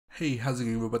Hey, how's it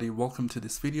going everybody? Welcome to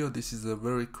this video. This is a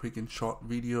very quick and short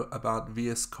video about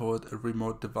VS Code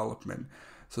remote development.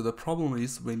 So the problem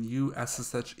is when you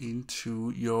SSH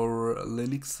into your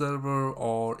Linux server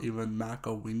or even Mac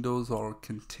or Windows or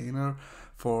container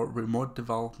for remote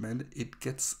development, it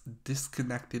gets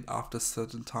disconnected after a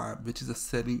certain time, which is a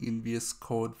setting in VS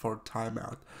Code for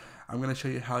timeout. I'm going to show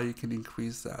you how you can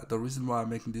increase that. The reason why I'm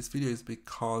making this video is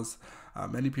because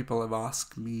many people have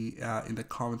asked me in the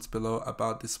comments below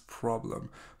about this problem.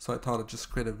 So I thought I'd just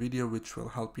create a video which will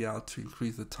help you out to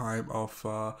increase the time of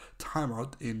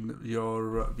timeout in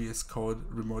your VS Code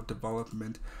remote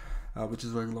development, which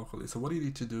is running locally. So what you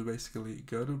need to do, basically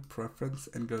go to preference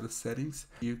and go to settings.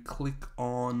 You click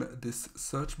on this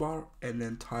search bar and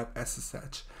then type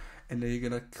SSH, and then you're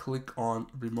going to click on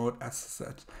remote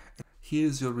SSH.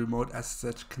 Here's your remote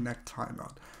SSH connect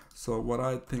timeout. So what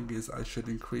I think is I should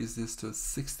increase this to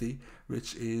 60,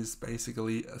 which is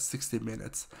basically 60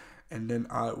 minutes. And then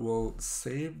I will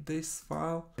save this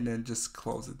file and then just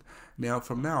close it. Now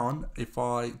from now on, if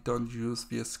I don't use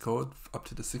VS Code up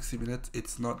to the 60 minutes,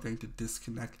 it's not going to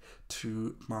disconnect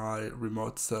to my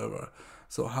remote server.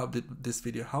 So how did this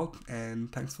video help?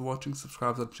 And thanks for watching.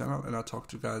 Subscribe to the channel and I'll talk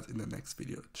to you guys in the next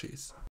video. Cheers.